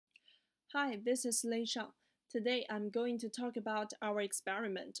Hi, this is Lei Shang. Today I'm going to talk about our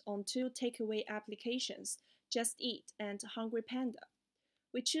experiment on two takeaway applications, Just Eat and Hungry Panda.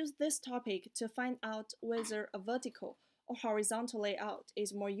 We choose this topic to find out whether a vertical or horizontal layout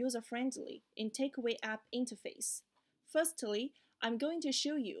is more user-friendly in takeaway app interface. Firstly, I'm going to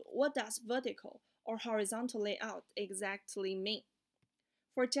show you what does vertical or horizontal layout exactly mean.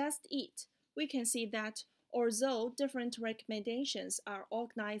 For Just Eat, we can see that although different recommendations are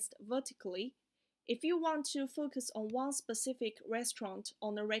organized vertically, if you want to focus on one specific restaurant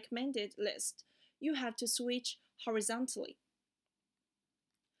on the recommended list, you have to switch horizontally.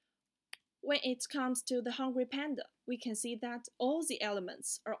 When it comes to the Hungry Panda, we can see that all the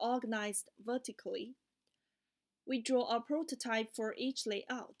elements are organized vertically. We draw a prototype for each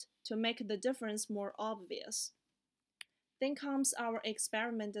layout to make the difference more obvious. Then comes our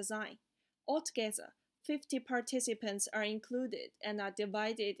experiment design. Altogether, 50 participants are included and are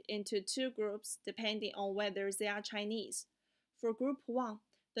divided into two groups depending on whether they are Chinese. For Group 1,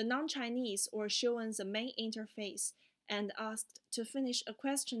 the non-Chinese were shown the main interface and asked to finish a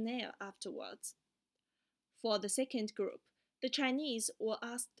questionnaire afterwards. For the second group, the Chinese were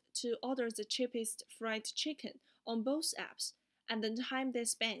asked to order the cheapest fried chicken on both apps, and the time they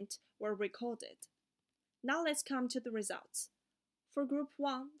spent were recorded. Now let's come to the results. For Group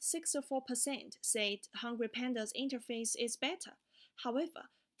 1, 64% said Hungry Panda's interface is better. However,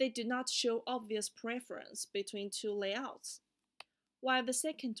 they do not show obvious preference between two layouts. While the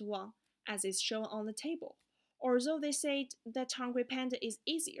second one, as is shown on the table, although they said that Hungry Panda is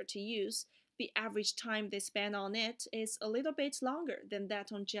easier to use, the average time they spend on it is a little bit longer than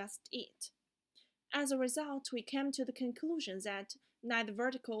that on Just Eat. As a result, we came to the conclusion that neither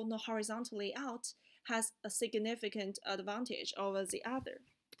vertical nor horizontal layout has a significant advantage over the other.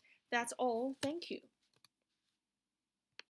 That's all. Thank you.